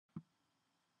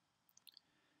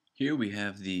Here we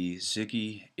have the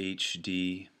Ziggi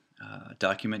HD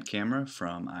document camera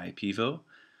from IPEVO,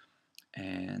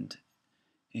 and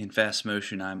in fast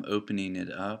motion I'm opening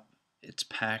it up. It's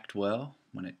packed well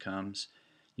when it comes.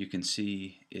 You can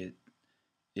see it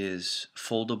is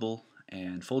foldable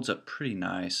and folds up pretty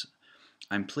nice.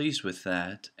 I'm pleased with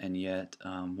that, and yet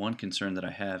one concern that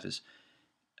I have is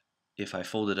if I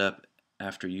fold it up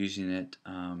after using it,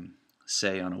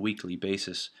 say on a weekly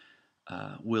basis,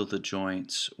 will the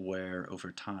joints wear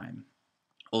over time?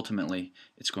 Ultimately,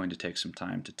 it's going to take some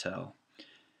time to tell.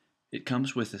 It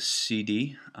comes with a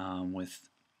CD with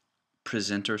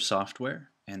presenter software,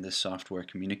 and this software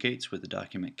communicates with the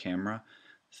document camera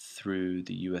through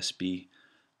the USB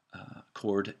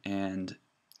cord, and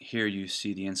here you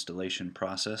see the installation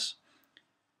process.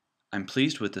 I'm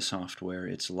pleased with the software.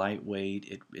 It's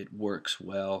lightweight, it works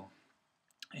well,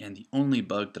 and the only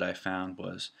bug that I found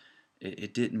was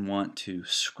it didn't want to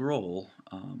scroll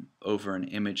over an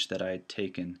image that I had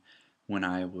taken when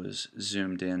I was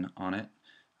zoomed in on it.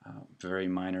 Very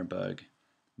minor bug,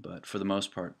 but for the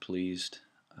most part pleased.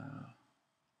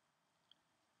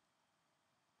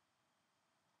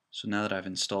 So now that I've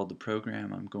installed the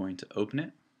program, I'm going to open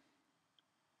it.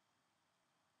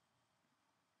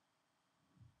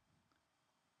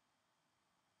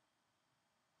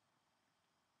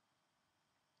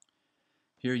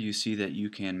 Here you see that you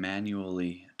can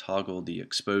manually toggle the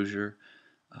exposure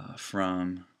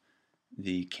from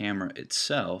the camera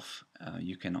itself.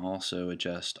 You can also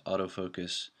adjust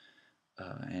autofocus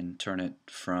and turn it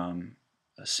from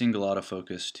a single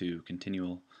autofocus to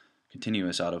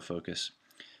continuous autofocus.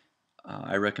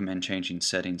 I recommend changing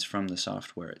settings from the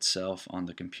software itself on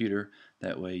the computer.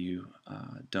 That way you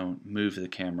don't move the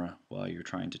camera while you're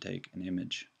trying to take an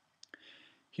image.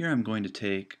 Here I'm going to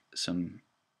take some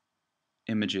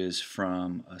images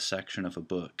from a section of a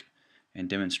book and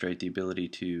demonstrate the ability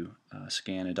to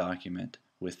scan a document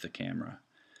with the camera.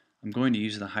 I'm going to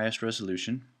use the highest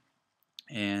resolution,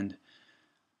 and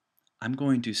I'm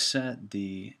going to set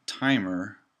the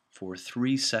timer for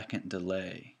 3-second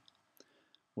delay.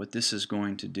 What this is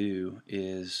going to do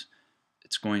is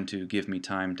it's going to give me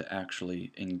time to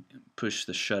actually push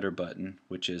the shutter button,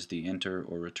 which is the enter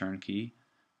or return key,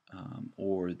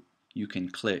 or you can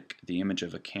click the image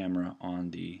of a camera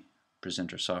on the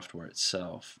presenter software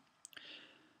itself.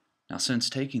 Now, since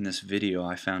taking this video,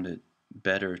 I found it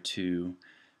better to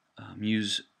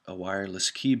use a wireless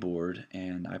keyboard,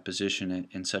 and I position it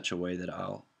in such a way that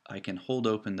I can hold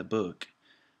open the book,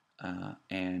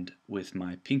 and with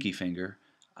my pinky finger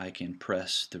I can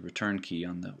press the return key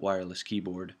on the wireless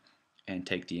keyboard and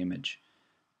take the image.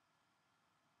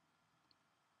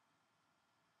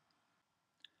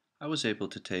 I was able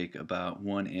to take about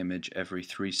one image every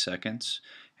 3 seconds,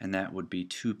 and that would be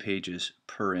 2 pages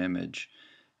per image,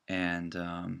 and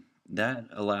that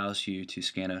allows you to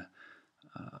scan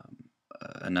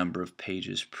a number of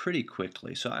pages pretty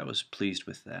quickly, so I was pleased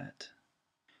with that.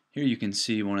 Here you can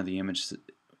see one of the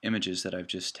images that I've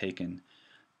just taken.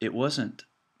 It wasn't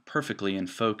perfectly in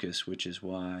focus, which is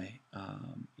why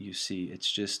you see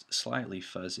it's just slightly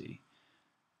fuzzy,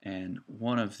 and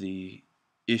one of the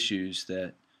issues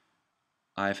that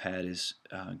I've had is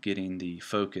getting the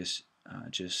focus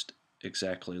just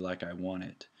exactly like I want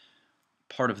it.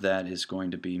 Part of that is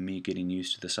going to be me getting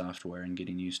used to the software and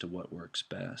getting used to what works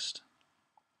best.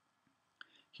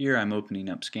 Here I'm opening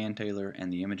up ScanTailor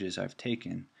and the images I've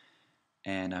taken,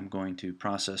 and I'm going to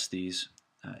process these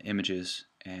images.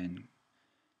 And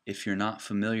if you're not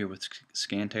familiar with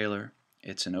ScanTailor,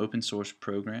 it's an open source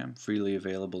program freely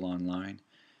available online.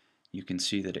 You can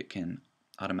see that it can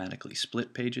automatically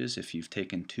split pages if you've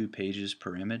taken 2 pages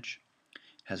per image. It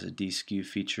has a deskew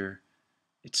feature.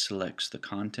 It selects the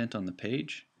content on the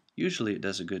page. Usually it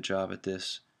does a good job at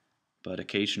this, but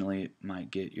occasionally it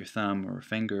might get your thumb or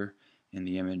finger in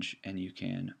the image, and you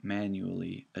can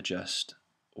manually adjust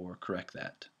or correct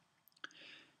that.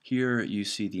 Here you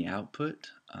see the output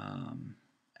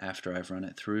after I've run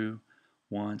it through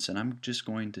once, and I'm just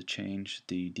going to change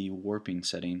the de-warping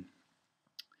setting,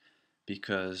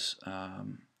 because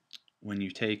when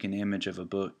you take an image of a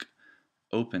book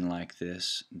open like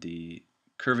this, the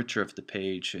curvature of the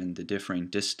page and the differing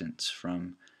distance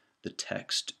from the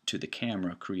text to the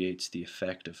camera creates the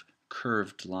effect of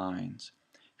curved lines.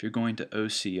 If you're going to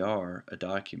OCR a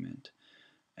document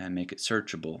and make it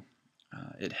searchable,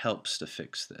 it helps to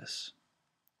fix this.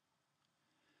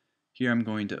 Here I'm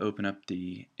going to open up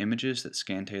the images that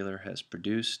ScanTailor has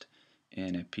produced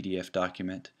in a PDF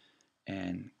document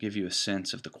and give you a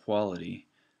sense of the quality.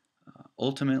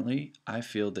 Ultimately, I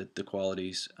feel that the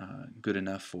quality's good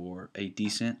enough for a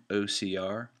decent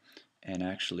OCR, and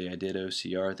actually I did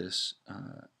OCR this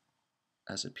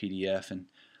as a PDF, and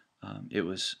it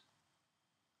was,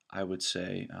 I would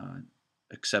say,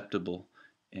 acceptable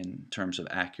in terms of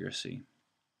accuracy.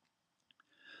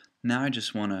 Now I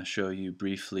just want to show you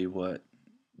briefly what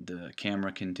the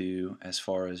camera can do as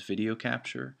far as video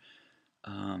capture.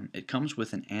 It comes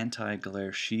with an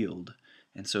anti-glare shield,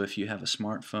 and so if you have a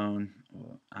smartphone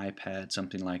or iPad,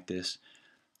 something like this,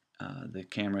 the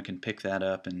camera can pick that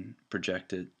up and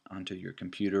project it onto your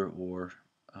computer or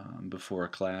before a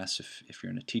class if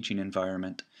you're in a teaching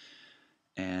environment,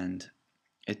 and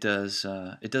it does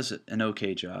an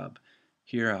okay job.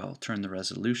 Here I'll turn the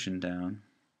resolution down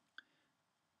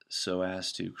so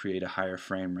as to create a higher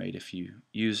frame rate. If you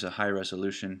use a high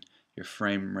resolution, your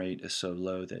frame rate is so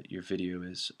low that your video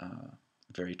is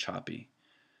very choppy.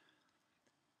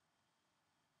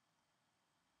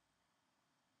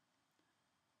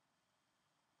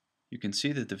 You can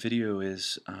see that the video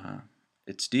is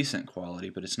it's decent quality,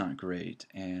 but it's not great,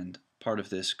 and part of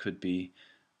this could be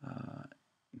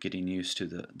getting used to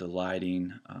the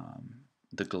lighting,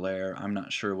 the glare. I'm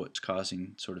not sure what's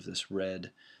causing sort of this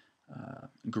red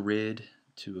grid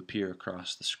to appear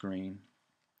across the screen,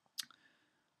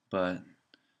 but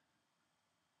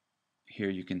here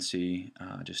you can see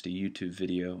just a YouTube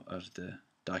video of the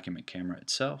document camera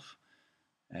itself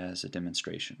as a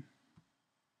demonstration.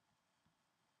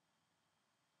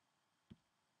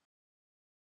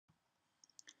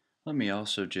 Let me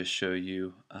also just show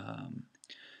you a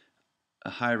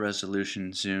high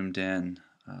resolution zoomed in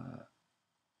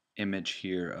image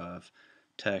here of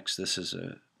text. This is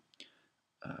a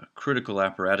critical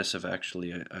apparatus of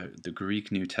actually the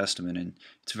Greek New Testament, and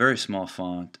it's a very small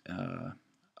font,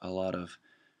 a lot of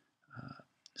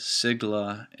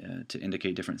sigla to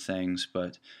indicate different things,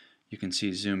 but you can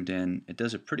see zoomed in, it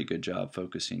does a pretty good job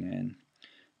focusing in.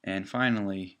 And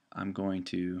finally, I'm going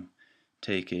to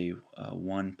take a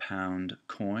 £1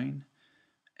 coin,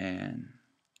 and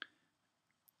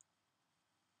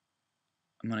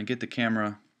I'm going to get the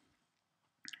camera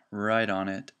right on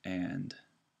it and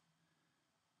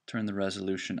turn the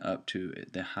resolution up to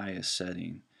the highest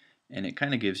setting, and it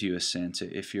kind of gives you a sense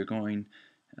if you're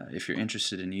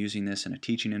interested in using this in a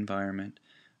teaching environment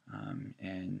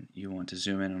and you want to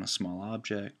zoom in on a small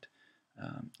object.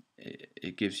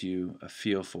 It gives you a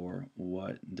feel for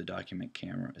what the document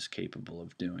camera is capable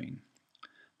of doing.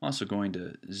 I'm also going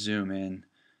to zoom in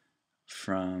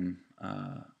from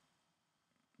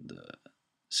the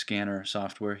scanner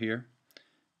software here,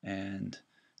 and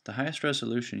the highest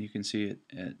resolution, you can see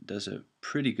it does a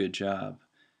pretty good job.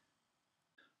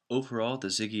 Overall, the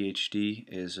Ziggi HD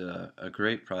is a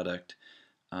great product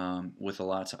with a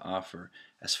lot to offer.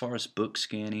 As far as book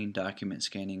scanning, document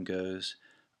scanning goes,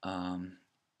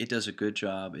 it does a good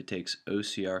job. It takes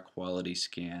OCR quality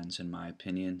scans, in my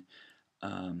opinion.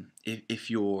 If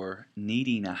you're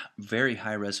needing a very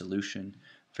high resolution,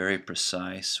 very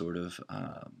precise sort of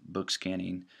book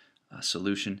scanning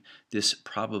solution, this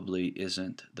probably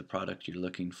isn't the product you're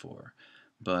looking for.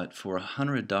 But for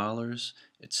 $100,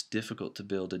 it's difficult to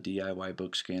build a DIY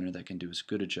book scanner that can do as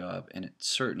good a job, and it's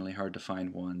certainly hard to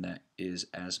find one that is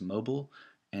as mobile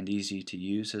and easy to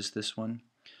use as this one.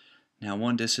 Now,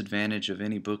 one disadvantage of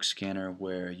any book scanner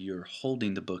where you're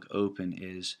holding the book open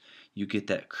is you get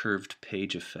that curved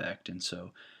page effect, and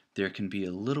so there can be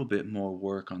a little bit more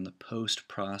work on the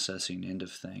post-processing end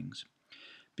of things.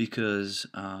 Because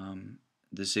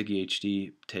the Ziggi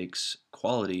HD takes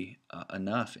quality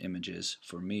enough images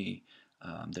for me,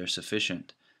 they're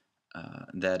sufficient,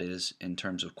 that is, in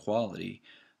terms of quality.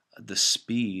 The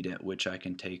speed at which I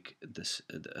can take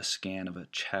a scan of a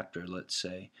chapter, let's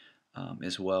say,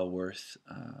 is well worth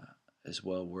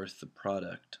the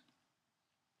product.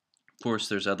 Of course,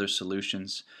 there's other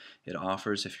solutions it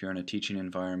offers. If you're in a teaching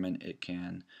environment, it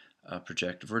can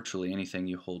project virtually anything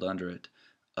you hold under it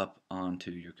up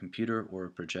onto your computer or a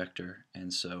projector,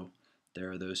 and so there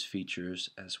are those features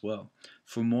as well.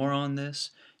 For more on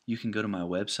this, you can go to my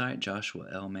website,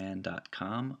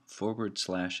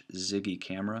 joshuaelman.com/Ziggi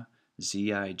camera,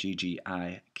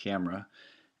 Ziggi camera,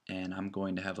 and I'm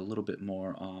going to have a little bit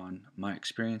more on my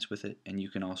experience with it, and you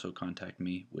can also contact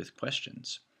me with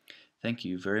questions. Thank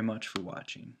you very much for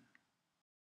watching.